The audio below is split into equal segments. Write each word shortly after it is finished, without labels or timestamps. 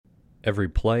Every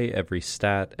play, every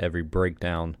stat, every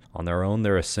breakdown, on their own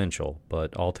they're essential,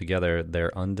 but altogether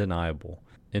they're undeniable.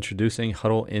 Introducing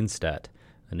Huddle Instat,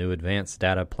 a new advanced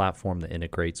data platform that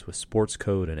integrates with sports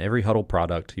code and every Huddle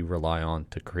product you rely on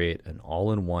to create an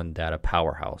all-in-one data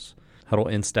powerhouse. Huddle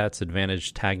Instat's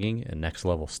advantage tagging and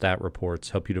next-level stat reports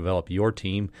help you develop your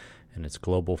team, and its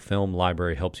global film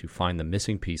library helps you find the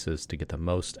missing pieces to get the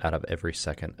most out of every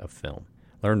second of film.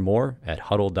 Learn more at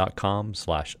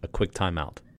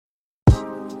huddle.com/a-quick-timeout.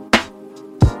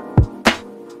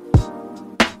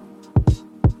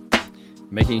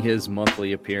 Making his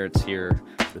monthly appearance here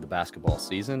for the basketball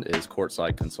season is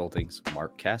Courtside Consulting's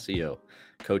Mark Cascio.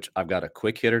 Coach, I've got a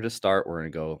quick hitter to start. We're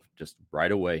going to go just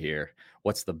right away here.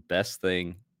 What's the best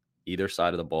thing, either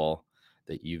side of the ball,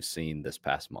 that you've seen this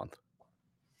past month?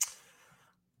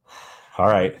 All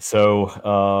right.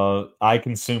 So I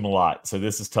consume a lot. So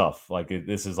this is tough.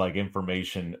 This is like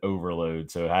information overload.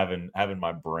 So having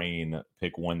my brain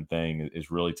pick one thing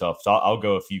is really tough. So I'll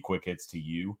go a few quick hits to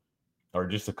you, or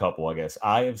just a couple, I guess.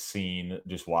 I have seen,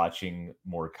 just watching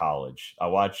more college. I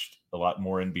watched a lot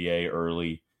more NBA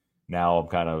early. Now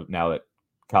that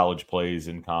college plays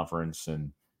in conference,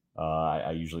 and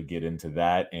I usually get into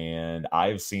that. And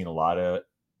I've seen a lot of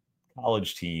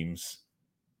college teams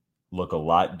look a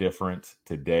lot different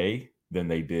today than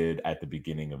they did at the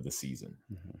beginning of the season.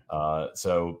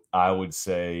 So I would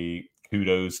say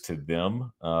kudos to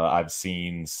them. I've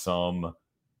seen some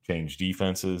change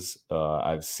defenses.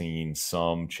 I've seen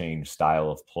some change style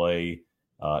of play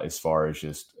as far as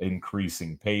just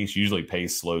increasing pace. Usually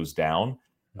pace slows down.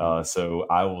 So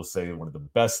I will say one of the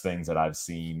best things that I've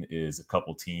seen is a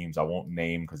couple teams I won't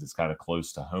name because it's kind of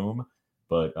close to home,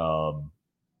 but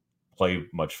play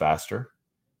much faster,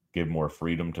 give more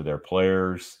freedom to their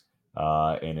players,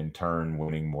 and in turn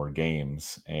winning more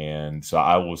games. And so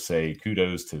I will say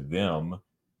kudos to them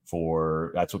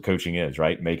for that's what coaching is,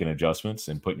 right? Making adjustments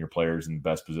and putting your players in the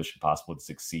best position possible to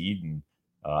succeed. And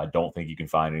I don't think you can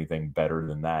find anything better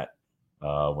than that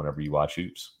whenever you watch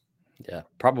hoops. Yeah,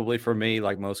 probably for me,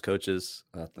 like most coaches,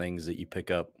 things that you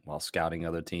pick up while scouting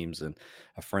other teams. And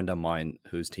a friend of mine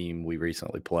whose team we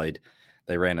recently played,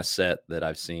 they ran a set that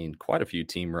I've seen quite a few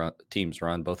teams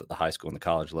run, both at the high school and the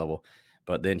college level.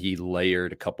 But then he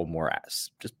layered a couple more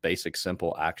just basic,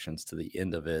 simple actions to the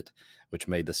end of it, which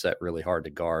made the set really hard to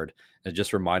guard. And it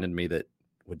just reminded me that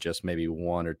with just maybe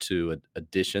one or two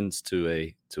additions to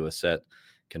a set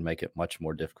can make it much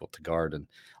more difficult to guard, and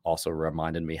also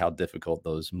reminded me how difficult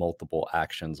those multiple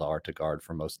actions are to guard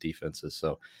for most defenses.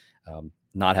 So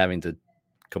not having to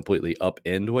completely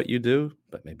upend what you do,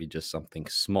 but maybe just something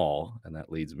small. And that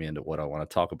leads me into what I want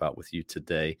to talk about with you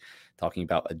today, talking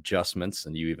about adjustments.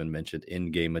 And you even mentioned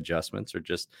in-game adjustments or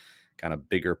just kind of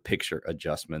bigger picture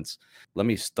adjustments. Let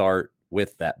me start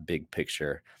with that big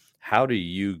picture. How do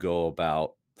you go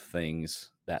about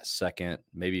things that second,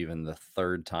 maybe even the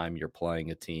third time you're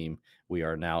playing a team? We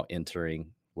are now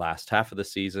entering last half of the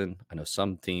season. I know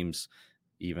some teams,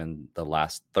 even the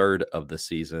last third of the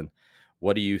season.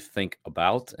 What do you think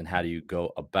about, and how do you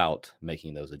go about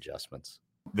making those adjustments?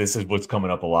 This is what's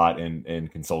coming up a lot in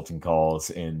consulting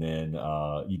calls, and then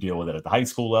you deal with it at the high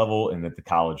school level and at the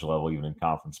college level, even in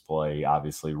conference play.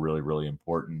 Obviously, really, really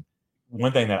important.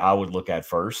 One thing that I would look at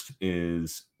first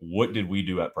is what did we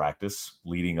do at practice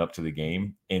leading up to the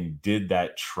game, and did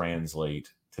that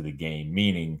translate to the game?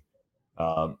 Meaning,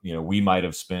 we might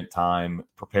have spent time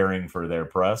preparing for their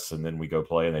press, and then we go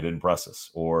play and they didn't press us,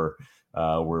 or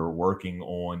we're working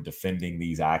on defending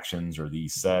these actions or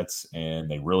these sets, and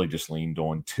they really just leaned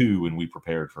on 2 and we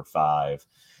prepared for 5.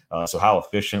 So how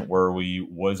efficient were we?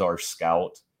 Was our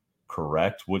scout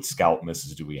correct? What scout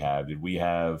misses do we have? Did we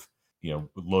have,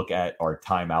 look at our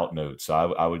timeout notes? So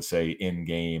I would say in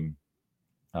game,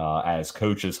 as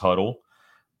coaches huddle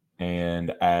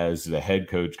and as the head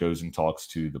coach goes and talks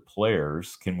to the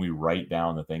players, can we write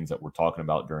down the things that we're talking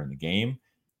about during the game?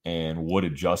 And what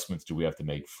adjustments do we have to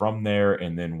make from there?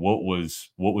 And then what was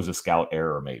a scout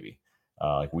error maybe?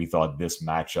 Like we thought this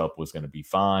matchup was going to be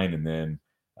fine, and then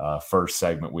first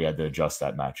segment we had to adjust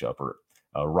that matchup, or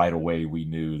right away we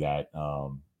knew that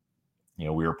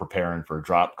we were preparing for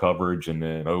drop coverage, and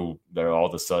then they're all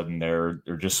of a sudden they're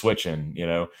just switching.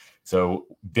 So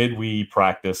did we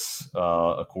practice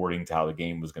according to how the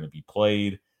game was going to be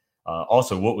played?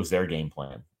 Also, what was their game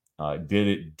plan? Did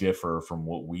it differ from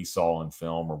what we saw in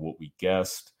film or what we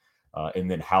guessed? And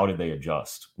then how did they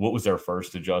adjust? What was their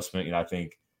first adjustment? I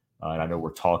think, and I know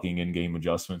we're talking in-game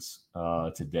adjustments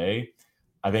today.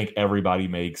 I think everybody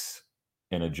makes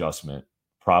an adjustment,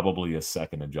 probably a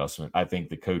second adjustment. I think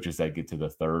the coaches that get to the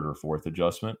third or fourth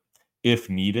adjustment,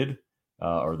 if needed,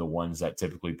 are the ones that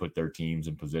typically put their teams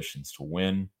in positions to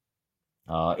win.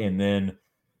 And then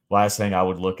last thing I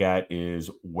would look at is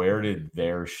where did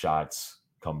their shots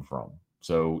come from?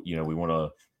 So, we want to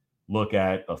look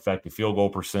at effective field goal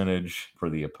percentage for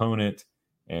the opponent.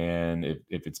 And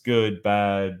if it's good,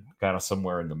 bad, kind of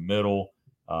somewhere in the middle,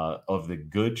 of the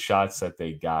good shots that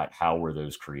they got, how were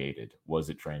those created? Was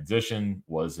it transition?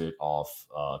 Was it off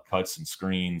cuts and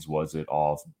screens? Was it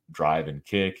off drive and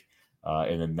kick?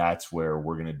 And then that's where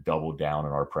we're going to double down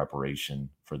on our preparation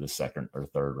for the second or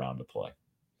third round of play.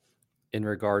 In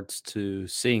regards to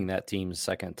seeing that team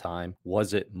second time,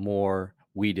 was it more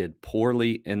we did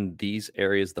poorly in these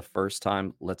areas the first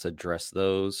time, let's address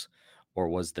those, or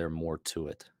was there more to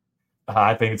it?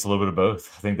 I think it's a little bit of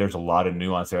both. I think there's a lot of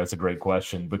nuance there. That's a great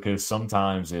question because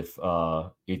sometimes if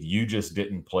you just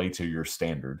didn't play to your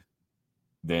standard,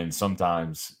 then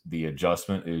sometimes the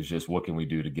adjustment is just what can we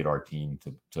do to get our team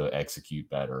to execute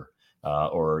better,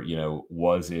 or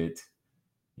was it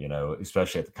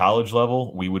especially at the college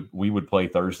level, we would play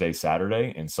Thursday,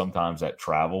 Saturday, and sometimes that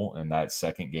travel and that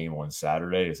second game on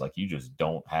Saturday is like you just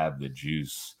don't have the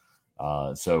juice.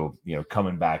 So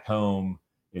coming back home,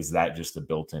 is that just the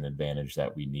built-in advantage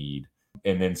that we need?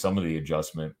 And then some of the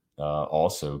adjustment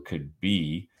also could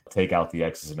be take out the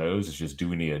X's and O's. It's just do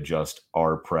we need to adjust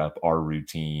our prep, our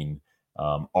routine,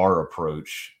 our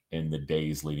approach in the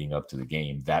days leading up to the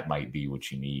game? That might be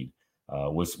what you need.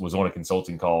 Was on a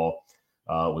consulting call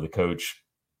with a coach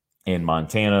in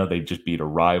Montana. They just beat a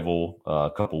rival a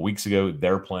couple weeks ago.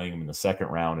 They're playing them in the second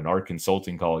round. And our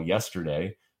consulting call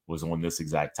yesterday was on this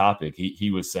exact topic.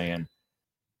 He was saying,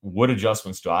 what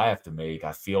adjustments do I have to make?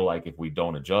 I feel like if we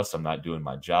don't adjust, I'm not doing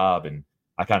my job. And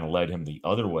I kind of led him the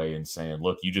other way and saying,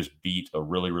 look, you just beat a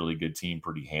really, really good team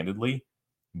pretty handedly.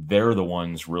 They're the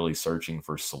ones really searching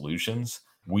for solutions.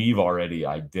 We've already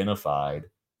identified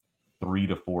 3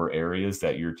 to 4 areas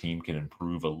that your team can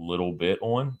improve a little bit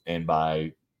on. And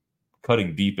by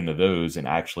cutting deep into those and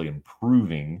actually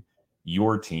improving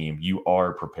your team, you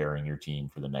are preparing your team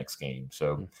for the next game.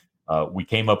 So we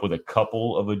came up with a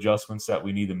couple of adjustments that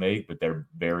we need to make, but they're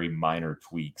very minor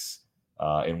tweaks.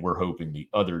 And we're hoping the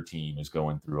other team is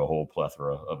going through a whole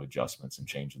plethora of adjustments and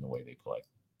changing the way they play.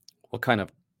 What kind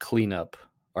of cleanup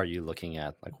are you looking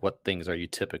at? Like, what things are you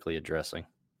typically addressing?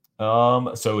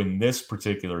 So in this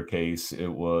particular case, it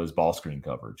was ball screen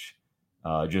coverage.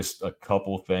 Just a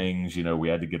couple things, we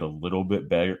had to get a little bit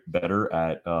better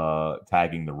at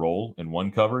tagging the roll in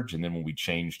one coverage. And then when we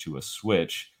changed to a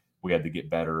switch, we had to get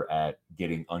better at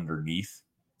getting underneath.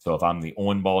 So if I'm the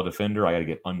on-ball defender, I got to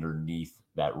get underneath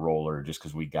that roller just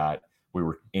because we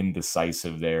were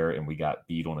indecisive there and we got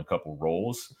beat on a couple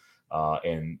rolls.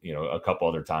 And a couple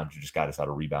other times you just got us out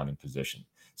of rebounding position.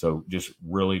 So just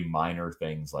really minor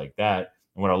things like that.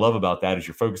 And what I love about that is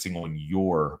you're focusing on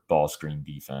your ball screen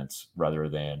defense rather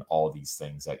than all these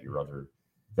things that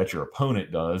your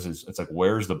opponent does. It's like,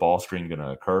 where's the ball screen going to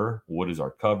occur? What is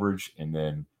our coverage? And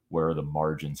then where are the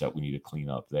margins that we need to clean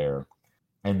up there?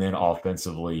 And then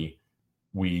offensively,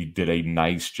 we did a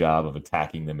nice job of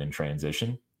attacking them in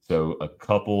transition. So a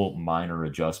couple minor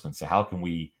adjustments. So how can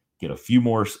we get a few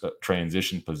more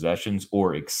transition possessions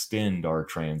or extend our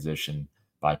transition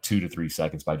by 2 to 3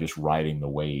 seconds by just riding the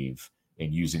wave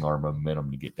and using our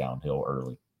momentum to get downhill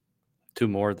early? Two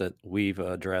more that we've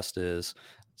addressed is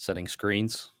setting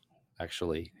screens,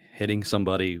 actually hitting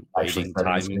somebody, waiting,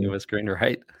 timing of a screen,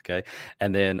 right? Okay.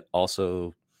 And then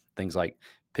also things like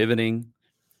pivoting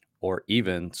or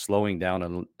even slowing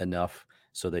down enough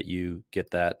so that you get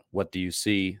that, what do you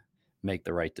see, make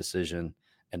the right decision,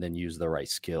 and then use the right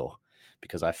skill.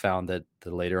 Because I found that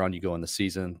the later on you go in the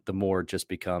season, the more it just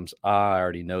becomes, I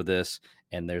already know this.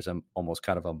 And there's almost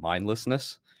kind of a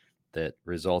mindlessness that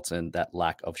results in that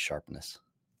lack of sharpness.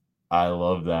 I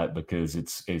love that because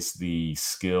it's the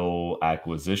skill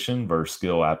acquisition versus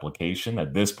skill application.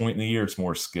 At this point in the year, it's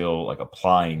more skill, like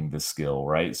applying the skill,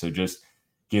 right? So just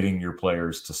getting your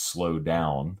players to slow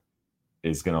down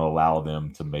is going to allow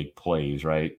them to make plays,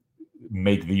 right?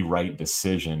 Make the right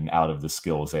decision out of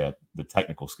the the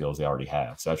technical skills they already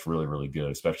have. So that's really, really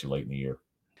good, especially late in the year.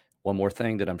 One more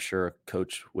thing that I'm sure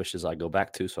coach wishes I go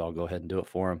back to, so I'll go ahead and do it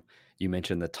for him. You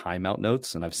mentioned the timeout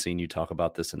notes, and I've seen you talk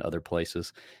about this in other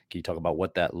places. Can you talk about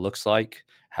what that looks like,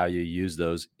 how you use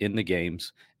those in the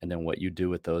games, and then what you do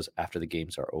with those after the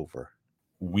games are over?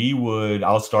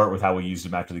 I'll start with how we used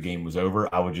them after the game was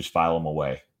over. I would just file them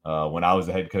away. When I was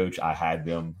the head coach, I had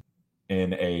them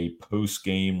in a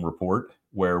post-game report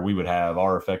where we would have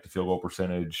our effective field goal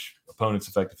percentage, opponent's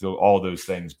effective field, all those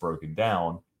things broken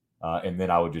down. And then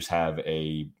I would just have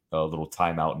a little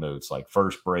timeout notes like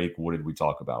first break, what did we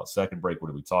talk about? Second break, what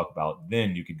did we talk about?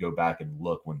 Then you could go back and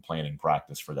look when planning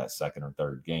practice for that second or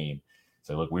third game.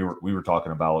 say, look, we were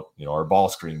talking about, our ball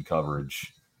screen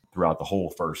coverage throughout the whole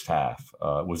first half.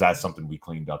 Was that something we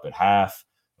cleaned up at half?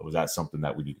 Or was that something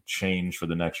that we need to change for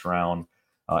the next round?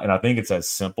 And I think it's as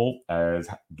simple as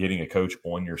getting a coach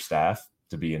on your staff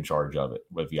to be in charge of it.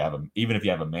 Even if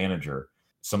you have a manager,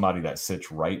 somebody that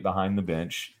sits right behind the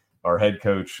bench, our head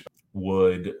coach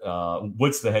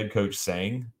what's the head coach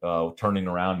saying, turning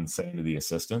around and saying to the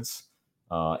assistants,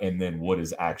 and then what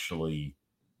is actually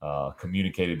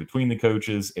communicated between the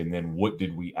coaches, and then what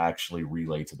did we actually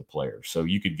relay to the players. So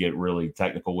you could get really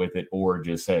technical with it, or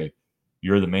just, hey,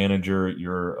 you're the manager,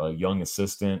 you're a young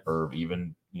assistant, or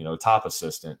even top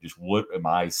assistant. Just what am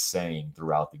I saying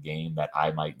throughout the game that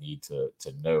I might need to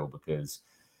know? Because,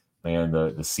 man,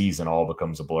 the season all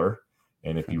becomes a blur,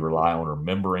 and if you rely on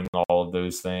remembering all of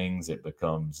those things, it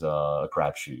becomes a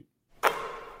crapshoot.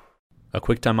 A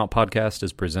Quick Timeout podcast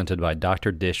is presented by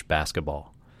Dr. Dish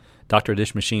Basketball. Dr.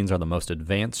 Dish machines are the most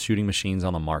advanced shooting machines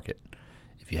on the market.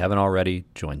 If you haven't already,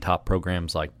 join top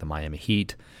programs like the Miami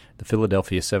Heat, the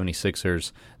Philadelphia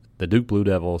 76ers, the Duke Blue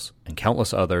Devils, and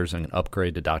countless others, and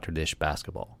upgrade to Dr. Dish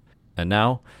Basketball. And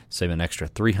now, save an extra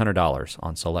 $300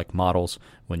 on select models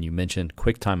when you mention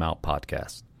Quick Timeout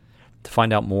Podcast. To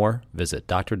find out more, visit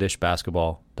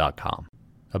drdishbasketball.com.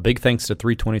 A big thanks to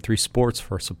 323 Sports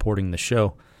for supporting the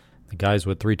show. The guys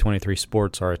with 323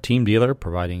 Sports are a team dealer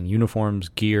providing uniforms,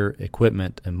 gear,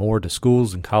 equipment, and more to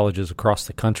schools and colleges across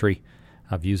the country.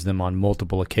 I've used them on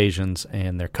multiple occasions,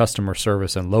 and their customer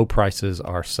service and low prices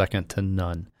are second to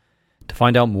none. To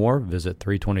find out more, visit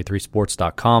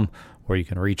 323sports.com, where you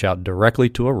can reach out directly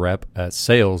to a rep at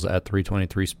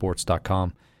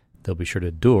sales@323sports.com. They'll be sure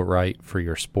to do it right for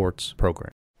your sports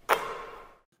program. All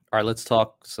right, let's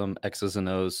talk some X's and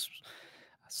O's.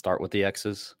 Start with the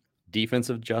X's.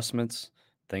 Defensive adjustments,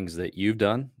 things that you've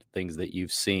done, things that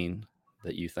you've seen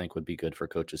that you think would be good for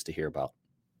coaches to hear about.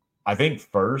 I think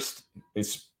first,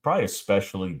 it's probably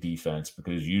especially defense,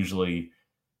 because usually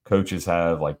coaches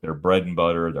have like their bread and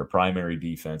butter, their primary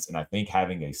defense. And I think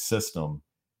having a system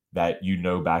that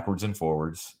backwards and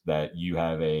forwards, that you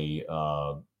have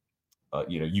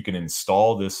you can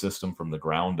install this system from the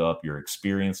ground up, you're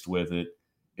experienced with it,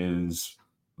 is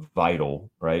vital,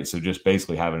 right? So just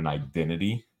basically having an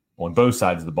identity on both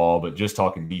sides of the ball. But just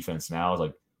talking defense now is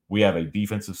like, we have a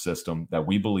defensive system that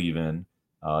we believe in,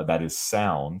 that is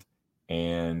sound,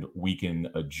 and we can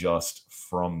adjust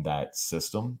from that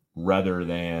system rather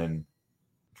than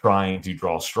trying to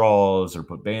draw straws or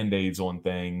put Band-Aids on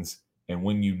things. And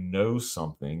when you know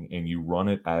something and you run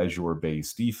it as your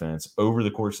base defense over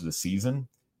the course of the season,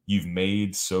 you've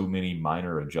made so many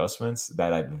minor adjustments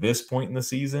that at this point in the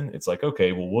season, it's like,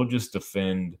 okay, well, we'll just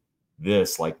defend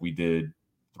this like we did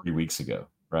 3 weeks ago,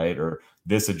 right? Or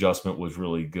this adjustment was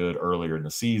really good earlier in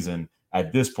the season.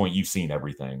 At this point, you've seen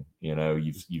everything.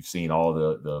 You've seen all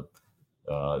the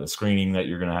screening that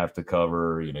you're going to have to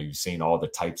cover. You've seen all the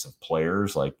types of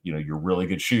players, like you're really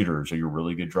good shooters, or you're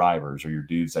really good drivers, or you're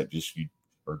dudes that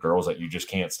or girls that you just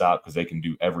can't stop because they can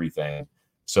do everything.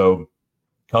 So,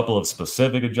 a couple of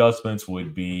specific adjustments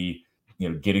would be,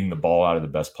 getting the ball out of the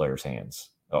best player's hands.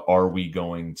 Are we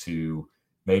going to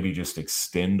maybe just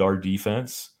extend our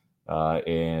defense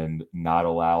and not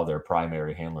allow their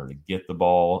primary handler to get the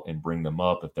ball and bring them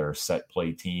up? If they're a set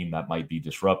play team, that might be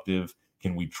disruptive.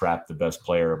 Can we trap the best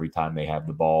player every time they have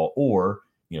the ball? Or,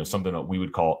 something that we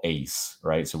would call ace,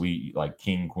 right? So we like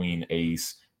king, queen,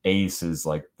 ace. Ace is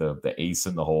like the ace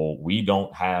in the hole. We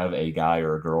don't have a guy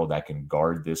or a girl that can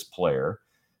guard this player.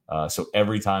 So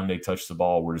every time they touch the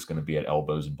ball, we're just going to be at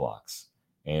elbows and blocks.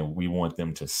 And we want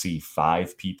them to see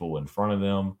 5 people in front of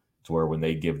them, to where when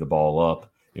they give the ball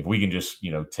up, if we can just,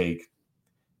 take,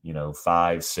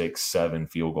 5, 6, 7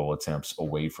 field goal attempts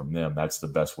away from them, that's the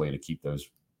best way to keep those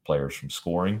players from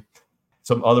scoring.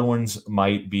 Some other ones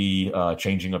might be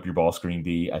changing up your ball screen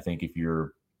D. I think if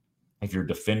you're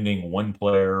defending one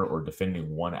player or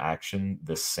defending one action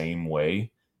the same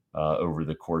way over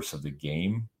the course of the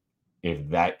game, if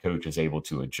that coach is able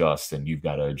to adjust, then you've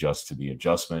got to adjust to the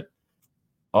adjustment.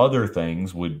 Other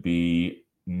things would be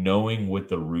knowing what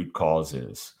the root cause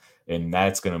is, and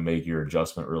that's going to make your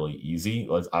adjustment really easy.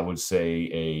 I would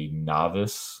say a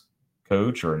novice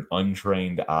coach or an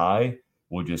untrained eye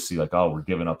would just see like, oh, we're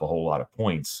giving up a whole lot of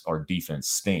points. Our defense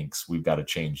stinks. We've got to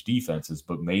change defenses.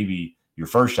 But maybe your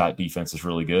first shot defense is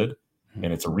really good,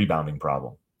 and it's a rebounding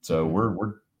problem. So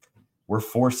we're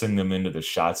forcing them into the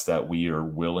shots that we are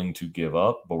willing to give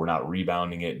up, but we're not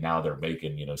rebounding it. Now they're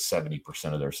making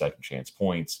 70% of their second chance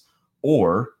points.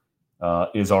 Or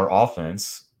is our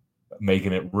offense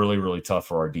making it really, really tough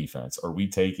for our defense? Are we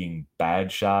taking bad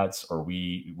shots? Or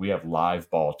we have live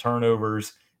ball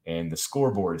turnovers, and the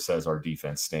scoreboard says our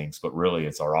defense stinks, but really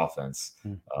it's our offense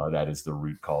Mm. that is the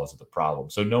root cause of the problem.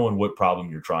 So knowing what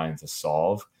problem you're trying to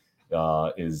solve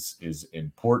is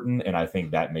important, and I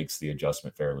think that makes the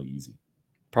adjustment fairly easy.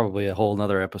 Probably a whole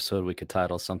nother episode we could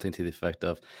title something to the effect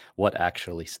of "What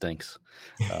Actually Stinks."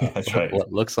 That's right.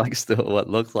 What looks like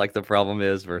the problem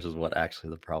is versus what actually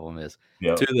the problem is. Two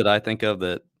Yep. that I think of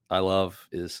that I love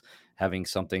is having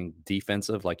something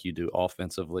defensive like you do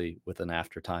offensively with an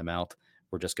after timeout.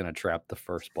 We're just going to trap the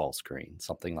first ball screen,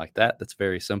 something like that. That's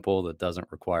very simple. That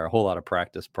doesn't require a whole lot of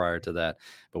practice prior to that,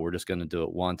 but we're just going to do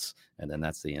it once, and then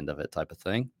that's the end of it, type of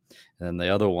thing. And then the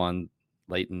other one,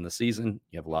 late in the season,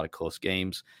 you have a lot of close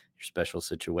games, your special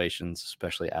situations,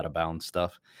 especially out of bounds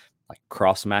stuff like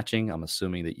cross matching. I'm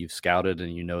assuming that you've scouted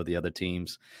and you know the other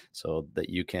teams so that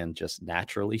you can just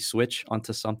naturally switch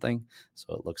onto something.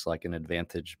 So it looks like an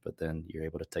advantage, but then you're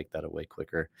able to take that away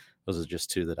quicker. Those are just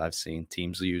two that I've seen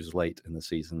teams use late in the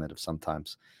season that have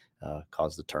sometimes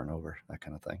caused a turnover, that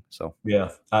kind of thing. So,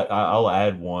 Yeah, I'll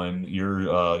add one.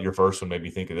 Your first one made me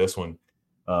think of this one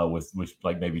with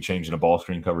like maybe changing a ball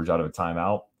screen coverage out of a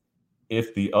timeout.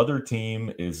 If the other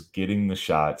team is getting the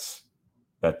shots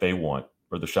that they want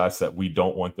or the shots that we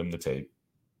don't want them to take,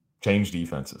 change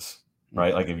defenses,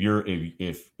 right? Like if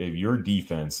your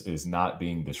defense is not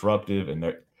being disruptive and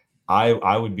there,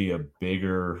 I would be a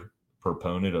bigger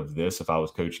proponent of this if I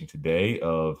was coaching today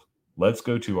of let's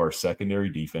go to our secondary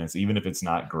defense, even if it's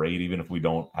not great, even if we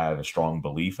don't have a strong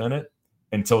belief in it,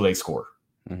 until they score.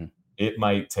 mhm. It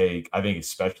might take, I think,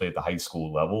 especially at the high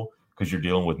school level, because you're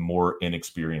dealing with more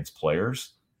inexperienced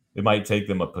players. It might take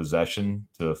them a possession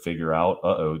to figure out,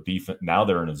 defense. Now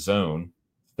they're in a zone.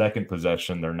 Second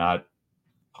possession, they're not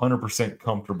 100%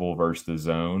 comfortable versus the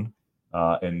zone.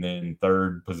 And then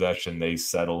third possession, they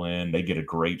settle in, they get a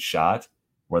great shot,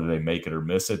 whether they make it or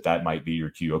miss it. That might be your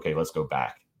cue. Okay, let's go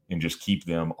back and just keep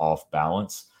them off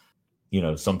balance.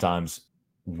 Sometimes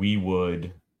we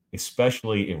would,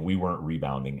 especially if we weren't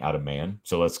rebounding out of man.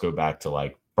 So let's go back to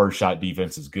like first shot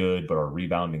defense is good, but our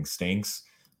rebounding stinks.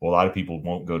 Well, a lot of people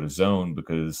won't go to zone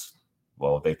because,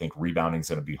 well, they think rebounding is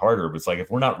going to be harder. But it's like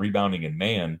if we're not rebounding in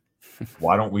man,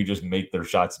 why don't we just make their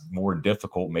shots more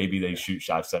difficult? Maybe they shoot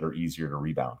shots that are easier to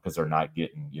rebound because they're not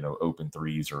getting, open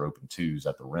threes or open twos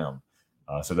at the rim.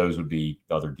 So those would be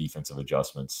other defensive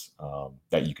adjustments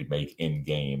that you could make in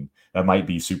game. That might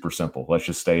be super simple. Let's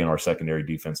just stay in our secondary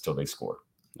defense till they score.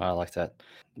 I like that.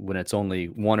 When it's only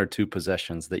one or two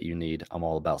possessions that you need, I'm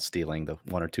all about stealing the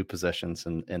one or two possessions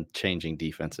and changing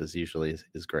defenses usually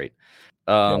is great.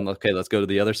 Yeah. Okay, let's go to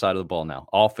the other side of the ball now.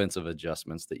 Offensive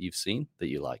adjustments that you've seen that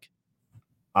you like.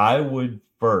 I would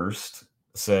first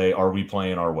say, are we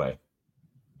playing our way?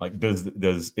 Like,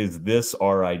 is this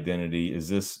our identity? Does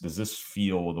this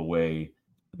feel the way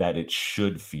that it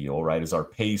should feel, right? Is our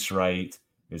pace right?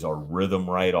 Is our rhythm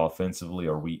right offensively?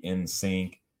 Are we in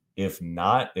sync? If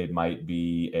not, it might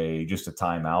be just a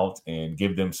timeout and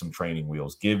give them some training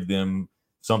wheels, give them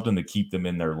something to keep them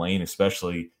in their lane,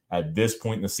 especially at this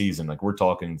point in the season. Like we're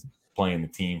talking playing the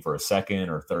team for a second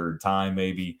or third time,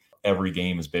 maybe. Every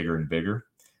game is bigger and bigger.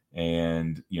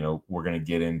 And, we're going to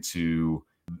get into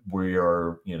we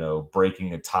are,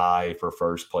 breaking a tie for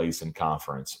first place in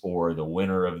conference, or the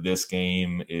winner of this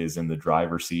game is in the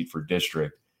driver's seat for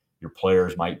district. Your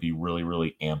players might be really,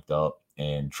 really amped up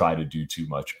and try to do too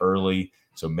much early.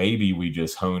 So maybe we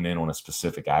just hone in on a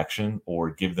specific action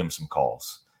or give them some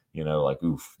calls, like,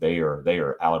 oof, they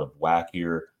are out of whack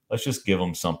here. Let's just give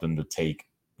them something to take,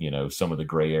 some of the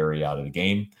gray area out of the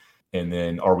game. And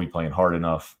then are we playing hard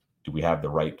enough? Do we have the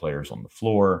right players on the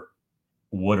floor?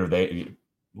 What are they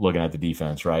looking at the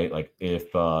defense, right? Like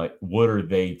if what are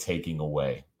they taking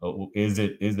away? Is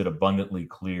it abundantly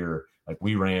clear? Like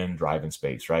we ran drive in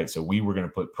space, right? So we were going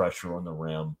to put pressure on the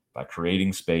rim by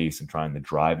creating space and trying to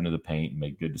drive into the paint and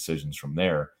make good decisions from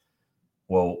there.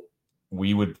 Well,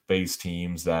 we would face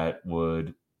teams that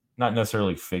would not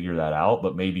necessarily figure that out,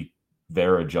 but maybe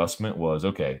their adjustment was,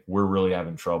 okay, we're really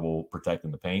having trouble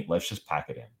protecting the paint. Let's just pack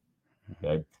it in.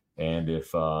 Okay. And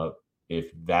if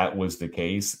that was the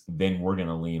case, then we're going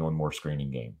to lean on more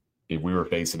screening game. If we were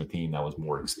facing a team that was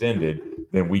more extended,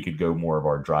 then we could go more of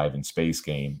our drive and space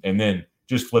game. And then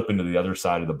just flipping to the other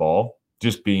side of the ball,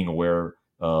 just being aware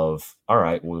of, all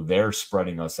right, well, they're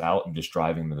spreading us out and just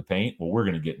driving to the paint. Well, we're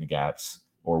going to get in the gaps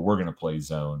or we're going to play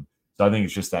zone. So I think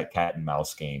it's just that cat and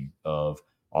mouse game of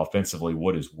offensively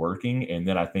what is working. And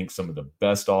then I think some of the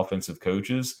best offensive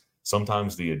coaches,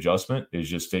 sometimes the adjustment is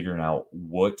just figuring out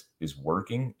what is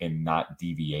working and not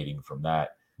deviating from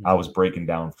that. I was breaking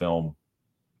down film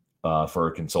for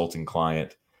a consulting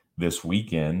client this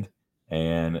weekend,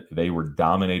 and they were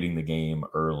dominating the game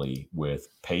early with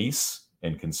pace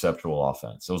and conceptual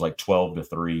offense. So it was like 12 to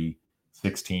 3,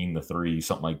 16 to 3,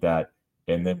 something like that.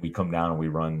 And then we come down and we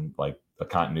run like a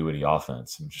continuity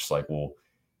offense. And just like, well,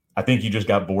 I think you just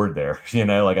got bored there.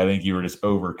 Like I think you were just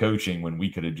over coaching when we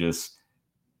could have just,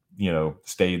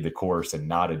 stayed the course and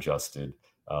not adjusted.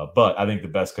 But I think the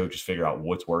best coaches figure out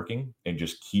what's working and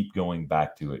just keep going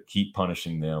back to it, keep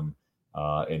punishing them,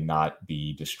 and not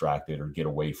be distracted or get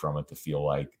away from it to feel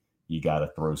like you got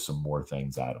to throw some more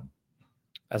things at them.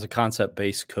 As a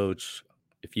concept-based coach,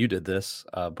 if you did this,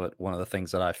 but one of the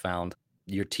things that I found,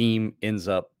 your team ends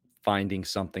up finding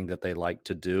something that they like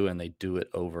to do, and they do it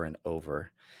over and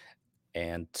over.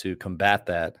 And to combat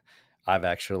that, I've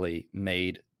actually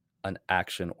made an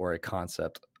action or a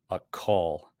concept, a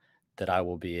call that I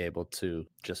will be able to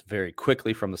just very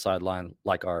quickly from the sideline,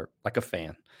 like a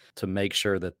fan, to make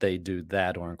sure that they do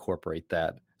that or incorporate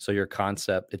that. So your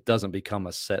concept, it doesn't become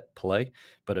a set play,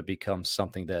 but it becomes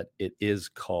something that it is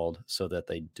called so that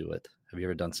they do it. Have you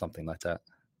ever done something like that?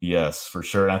 Yes, for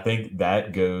sure. And I think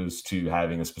that goes to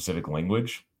having a specific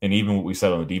language. And even what we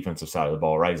said on the defensive side of the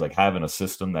ball, right? Is like having a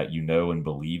system that you know and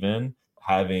believe in,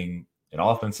 having an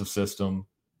offensive system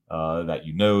that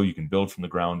you can build from the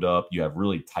ground up. You have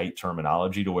really tight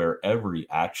terminology to where every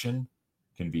action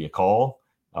can be a call,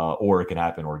 or it can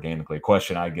happen organically. A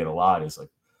question I get a lot is like,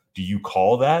 do you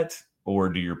call that or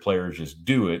do your players just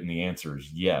do it? And the answer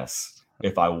is yes.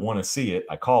 If I want to see it,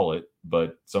 I call it,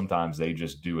 but sometimes they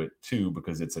just do it too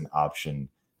because it's an option,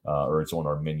 or it's on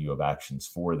our menu of actions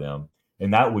for them.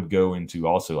 And that would go into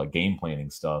also like game planning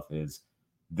stuff is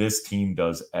this team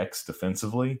does X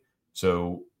defensively.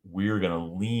 So we're going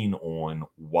to lean on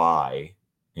Y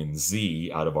and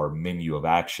Z out of our menu of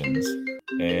actions,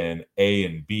 and A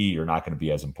and B are not going to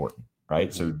be as important, right?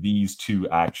 Mhm. So these two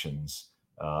actions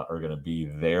are going to be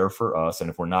there for us. And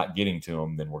if we're not getting to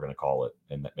them, then we're going to call it.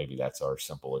 And maybe that's our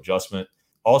simple adjustment.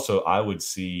 Also, I would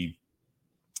see,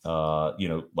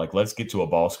 like let's get to a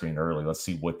ball screen early. Let's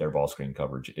see what their ball screen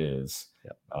coverage is,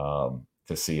 Yep.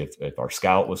 to see if our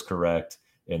scout was correct.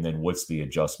 And then what's the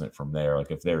adjustment from there?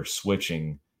 Like if they're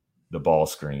switching the ball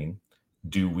screen,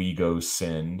 do we go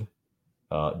send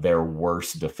their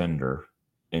worst defender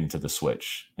into the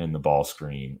switch in the ball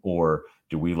screen? Or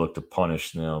do we look to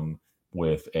punish them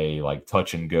with a like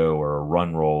touch and go or a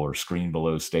run roll or screen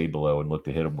below, stay below, and look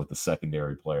to hit them with the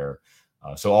secondary player?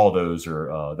 So all those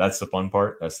are, that's the fun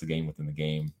part. That's the game within the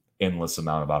game. Endless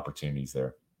amount of opportunities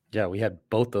there. Yeah, we had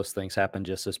both those things happen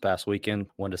just this past weekend.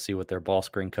 Wanted to see what their ball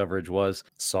screen coverage was,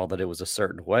 saw that it was a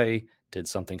certain way, did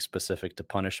something specific to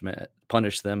punish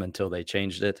them until they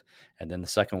changed it. And then the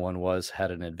second one was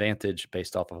had an advantage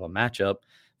based off of a matchup,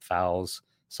 fouls,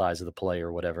 size of the play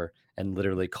or whatever, and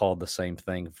literally called the same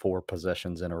thing 4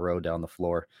 possessions in a row down the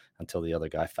floor until the other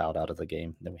guy fouled out of the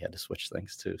game. Then we had to switch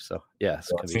things too. So yeah, it's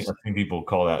So gonna be I've seen people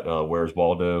call that "Where's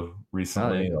Waldo" oh, there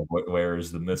recently. you Where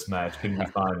is the mismatch? Can we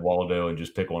find Waldo and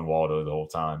just pick on Waldo the whole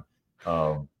time?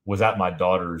 Was at my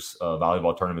daughter's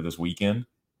volleyball tournament this weekend,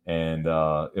 and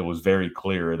it was very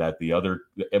clear that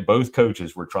both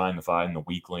coaches were trying to find the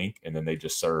weak link, and then they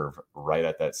just serve right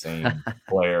at that same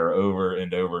player over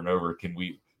and over and over.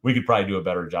 We could probably do a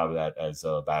better job of that as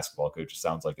a basketball coach. It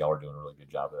sounds like y'all are doing a really good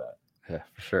job of that. Yeah,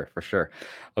 for sure, for sure.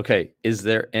 Okay, is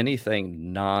there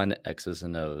anything non X's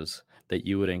and O's that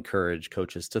you would encourage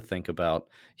coaches to think about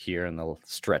here in the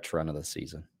stretch run of the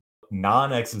season?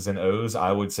 Non X's and O's,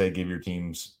 I would say give your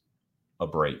teams a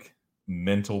break.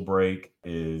 Mental break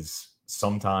is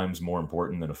sometimes more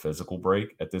important than a physical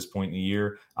break at this point in the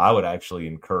year. I would actually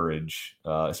encourage,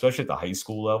 especially at the high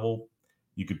school level,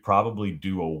 you could probably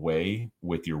do away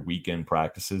with your weekend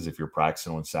practices if you're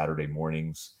practicing on Saturday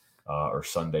mornings, or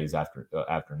Sundays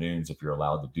afternoons, if you're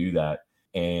allowed to do that,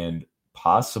 and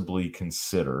possibly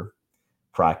consider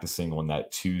practicing on that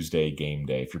Tuesday game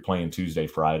day. If you're playing Tuesday,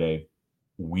 Friday,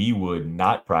 we would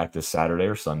not practice Saturday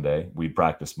or Sunday. We'd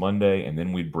practice Monday, and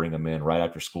then we'd bring them in right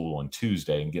after school on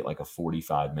Tuesday and get like a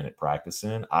 45-minute practice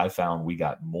in. I found we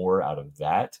got more out of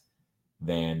that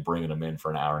than bringing them in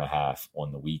for an hour and a half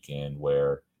on the weekend,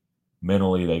 where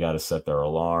mentally they got to set their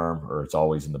alarm, or it's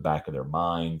always in the back of their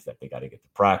mind that they got to get to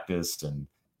practice. And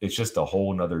it's just a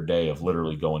whole nother day of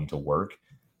literally going to work.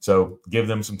 So give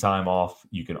them some time off.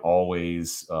 You can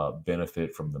always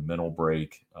benefit from the mental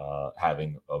break,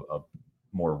 having a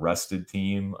more rested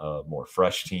team, a more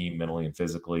fresh team mentally and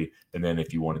physically. And then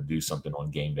if you want to do something on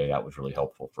game day, that was really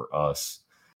helpful for us.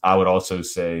 I would also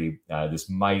say this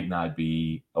might not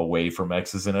be away from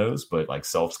X's and O's, but like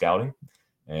self-scouting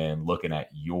and looking at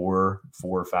your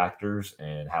 4 factors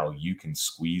and how you can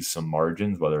squeeze some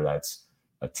margins, whether that's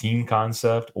a team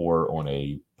concept or on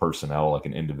a personnel, like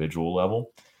an individual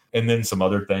level. And then some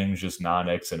other things, just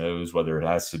non-X and O's, whether it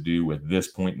has to do with this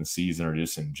point in the season or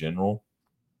just in general,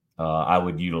 I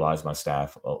would utilize my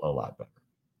staff a lot better.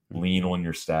 Lean on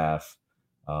your staff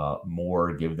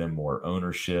more, give them more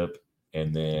ownership.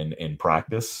 And then in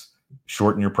practice,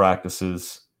 shorten your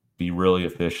practices, be really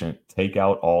efficient, take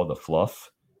out all the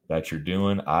fluff that you're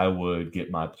doing. I would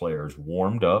get my players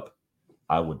warmed up.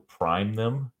 I would prime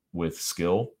them with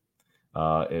skill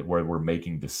where we're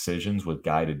making decisions with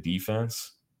guided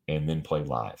defense and then play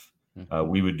live.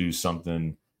 We would do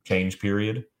something change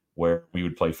period where we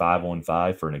would play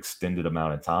 5-on-5 for an extended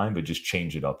amount of time, but just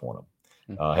change it up on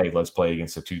them. Hey, let's play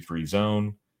against a 2-3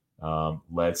 zone.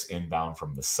 Let's inbound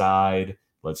from the side.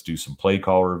 Let's do some play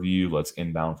call review. Let's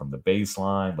inbound from the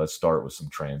baseline. Let's start with some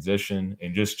transition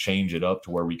and just change it up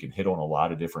to where we can hit on a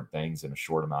lot of different things in a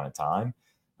short amount of time.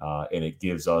 And it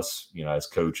gives us, as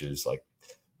coaches, like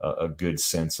a good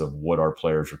sense of what our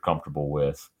players are comfortable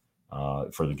with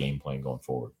for the game plan going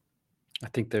forward. I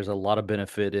think there's a lot of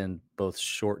benefit in both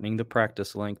shortening the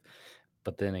practice length,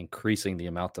 but then increasing the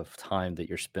amount of time that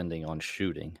you're spending on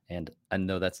shooting. And I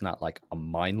know that's not like a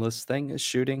mindless thing as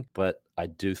shooting, but I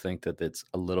do think that it's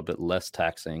a little bit less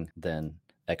taxing than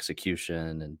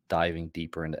execution and diving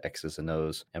deeper into X's and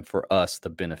O's. And for us, the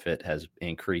benefit has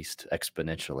increased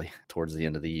exponentially towards the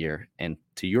end of the year. And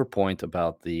to your point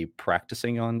about the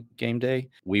practicing on game day,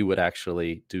 we would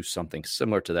actually do something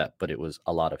similar to that, but it was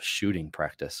a lot of shooting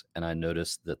practice. And I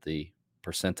noticed that the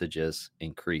percentages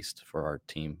increased for our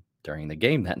team during the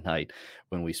game that night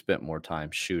when we spent more time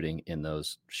shooting in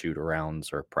those shoot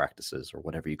arounds or practices or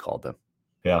whatever you called them.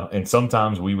 Yeah, and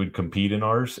sometimes we would compete in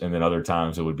ours, and then other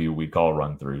times it would be what we'd call a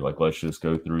run through. Like, let's just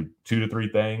go through 2 to 3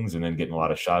 things and then getting a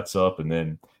lot of shots up. And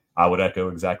then I would echo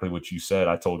exactly what you said.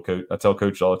 I tell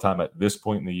coaches all the time at this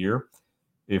point in the year,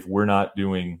 if we're not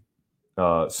doing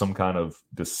some kind of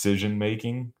decision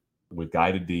making with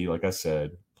guided D, like I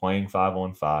said, playing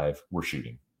 5-on-5, we're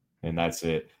shooting, and that's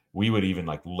it. We would even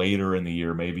like later in the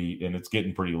year, maybe, and it's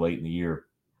getting pretty late in the year,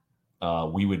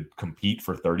 we would compete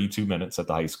for 32 minutes at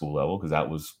the high school level because that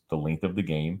was the length of the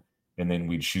game. And then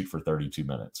we'd shoot for 32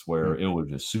 minutes where it was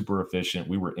just super efficient.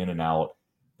 We were in and out.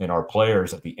 And our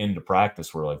players at the end of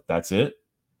practice were like, that's it.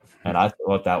 And I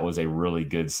thought that was a really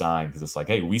good sign because it's like,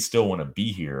 hey, we still want to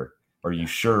be here. Are you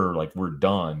sure? Like, we're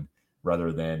done,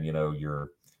 rather than,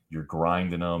 you're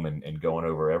grinding them and going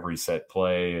over every set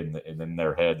play. And in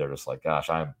their head, they're just like, gosh,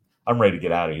 I'm ready to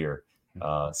get out of here.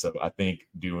 So I think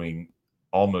doing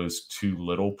almost too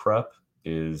little prep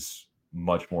is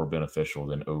much more beneficial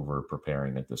than over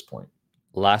preparing at this point.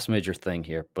 Last major thing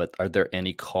here, but are there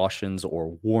any cautions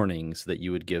or warnings that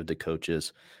you would give to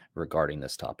coaches regarding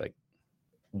this topic?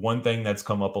 One thing that's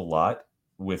come up a lot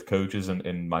with coaches and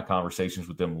in my conversations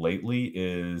with them lately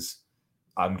is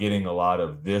I'm getting a lot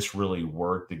of this really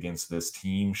worked against this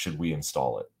team. Should we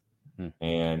install it?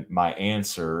 And my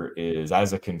answer is,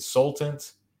 as a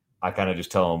consultant, I kind of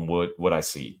just tell them what I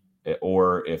see.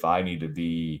 Or if I need to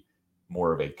be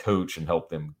more of a coach and help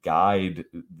them guide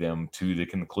them to the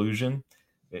conclusion,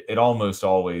 it almost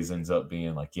always ends up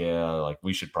being like, yeah, like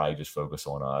we should probably just focus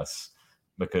on us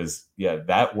because, yeah,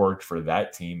 that worked for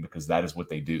that team because that is what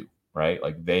they do, right?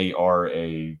 Like they are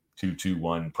a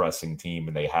 2-2-1 pressing team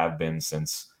and they have been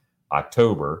since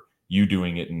October. You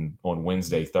doing it on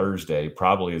Wednesday, Thursday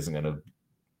probably isn't going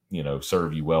to,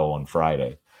 serve you well on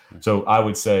Friday. So I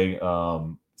would say,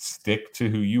 stick to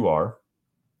who you are,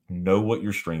 know what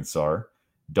your strengths are,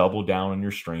 double down on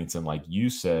your strengths. And like you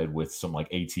said, with some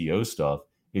like ATO stuff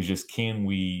is just, can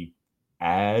we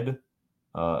add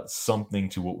something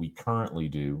to what we currently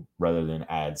do rather than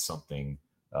add something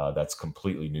that's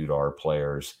completely new to our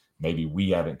players. Maybe we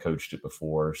haven't coached it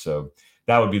before. So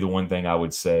that would be the one thing I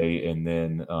would say. And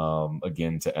then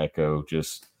again, to echo,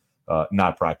 just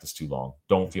not practice too long.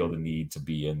 Don't feel the need to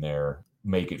be in there.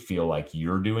 Make it feel like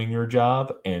you're doing your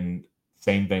job. And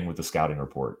same thing with the scouting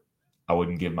report. I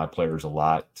wouldn't give my players a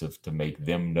lot to make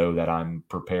them know that I'm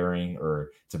preparing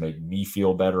or to make me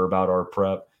feel better about our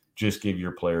prep. Just give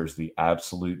your players the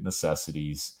absolute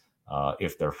necessities.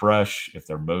 If they're fresh, if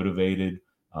they're motivated.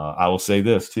 I will say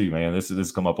this too, man, this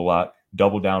has come up a lot.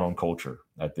 Double down on culture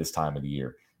at this time of the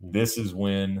year. This is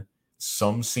when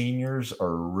some seniors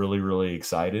are really, really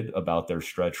excited about their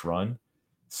stretch run.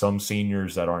 Some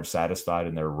seniors that aren't satisfied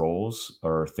in their roles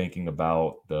are thinking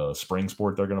about the spring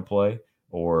sport they're going to play,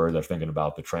 or they're thinking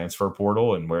about the transfer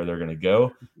portal and where they're going to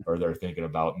go, or they're thinking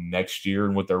about next year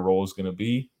and what their role is going to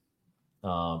be.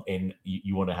 And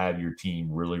you want to have your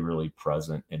team really, really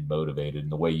present and motivated.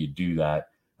 And the way you do that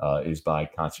is by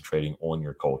concentrating on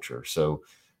your culture. So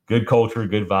good culture,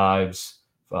 good vibes,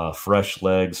 fresh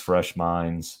legs, fresh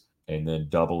minds, and then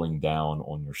doubling down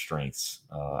on your strengths.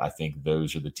 I think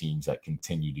those are the teams that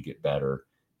continue to get better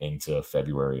into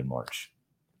February and March.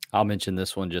 I'll mention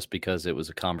this one just because it was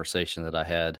a conversation that I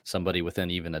had somebody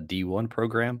within even a D1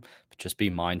 program. But just be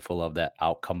mindful of that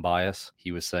outcome bias.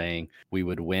 He was saying we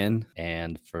would win,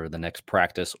 and for the next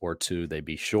practice or two, they'd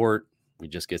be short. We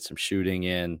just get some shooting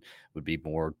in, would be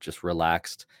more just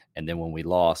relaxed. And then when we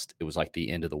lost, it was like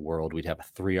the end of the world. We'd have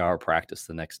a 3-hour practice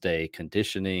the next day,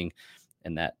 conditioning,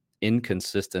 and that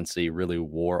inconsistency really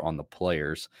wore on the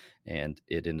players. And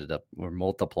it ended up we're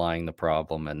multiplying the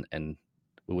problem, and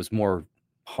it was more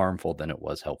harmful than it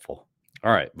was helpful.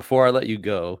 All right. Before I let you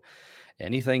go,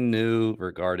 anything new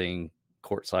regarding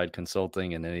courtside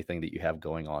consulting and anything that you have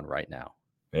going on right now?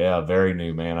 Yeah, very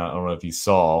new, man. I don't know if you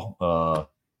saw,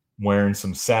 wearing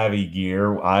some SAVI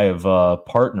gear. I have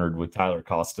partnered with Tyler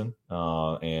Costin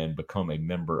and become a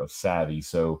member of SAVI.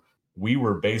 So we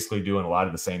were basically doing a lot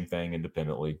of the same thing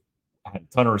independently. I had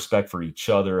a ton of respect for each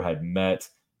other, had met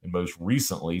and most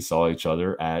recently saw each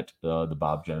other at the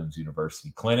Bob Jones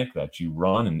University Clinic that you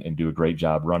run and do a great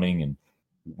job running. And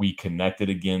we connected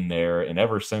again there. And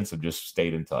ever since, have just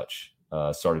stayed in touch.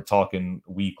 Started talking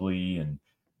weekly and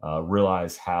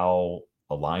realized how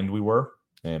aligned we were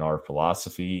in our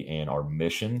philosophy and our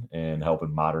mission and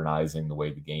helping modernizing the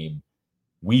way the game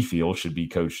we feel should be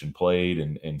coached and played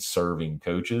and serving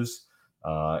coaches.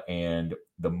 And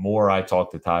the more I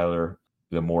talked to Tyler,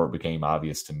 the more it became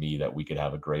obvious to me that we could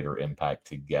have a greater impact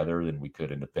together than we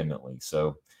could independently.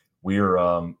 So we're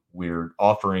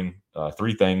offering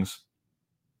 3 things.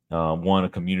 1, a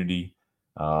community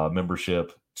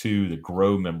membership. 2, the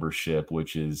Grow membership,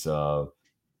 which is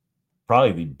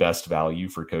probably the best value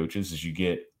for coaches. Is you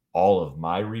get all of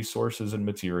my resources and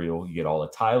material, you get all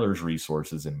of Tyler's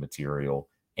resources and material,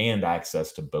 and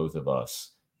access to both of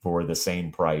us for the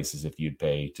same price as if you'd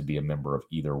pay to be a member of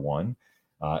either one.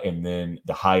 And then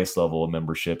the highest level of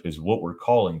membership is what we're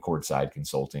calling courtside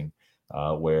consulting,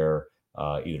 where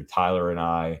either Tyler and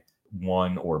I,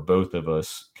 one or both of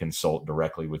us, consult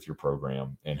directly with your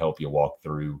program and help you walk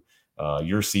through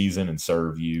your season and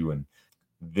serve you. And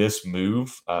this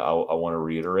move, I want to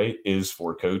reiterate, is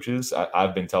for coaches.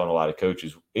 I've been telling a lot of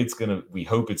coaches, we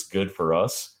hope it's good for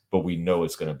us, but we know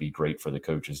it's going to be great for the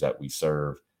coaches that we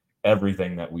serve.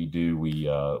 Everything that we do,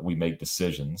 we make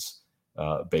decisions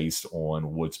based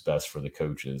on what's best for the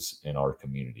coaches in our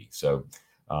community. So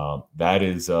that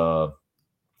is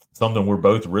something we're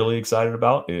both really excited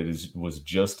about. Was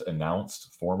just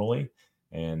announced formally,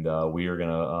 and we are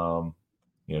going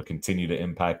to continue to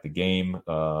impact the game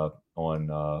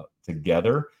on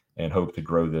together and hope to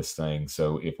grow this thing.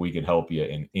 So if we can help you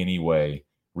in any way,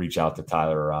 reach out to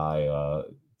Tyler or I.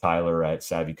 Tyler at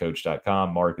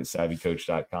savvycoach.com, Mark at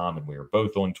savvycoach.com, and we are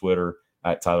both on Twitter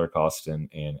at Tyler Costin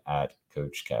and at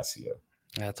Coach Cascio.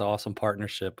 That's an awesome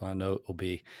partnership. I know it will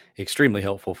be extremely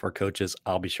helpful for coaches.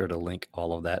 I'll be sure to link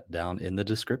all of that down in the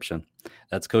description.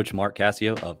 That's Coach Mark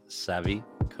Cascio of SAVI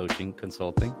Coaching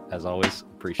Consulting. As always,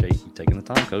 appreciate you taking the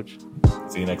time, Coach.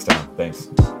 See you next time. Thanks.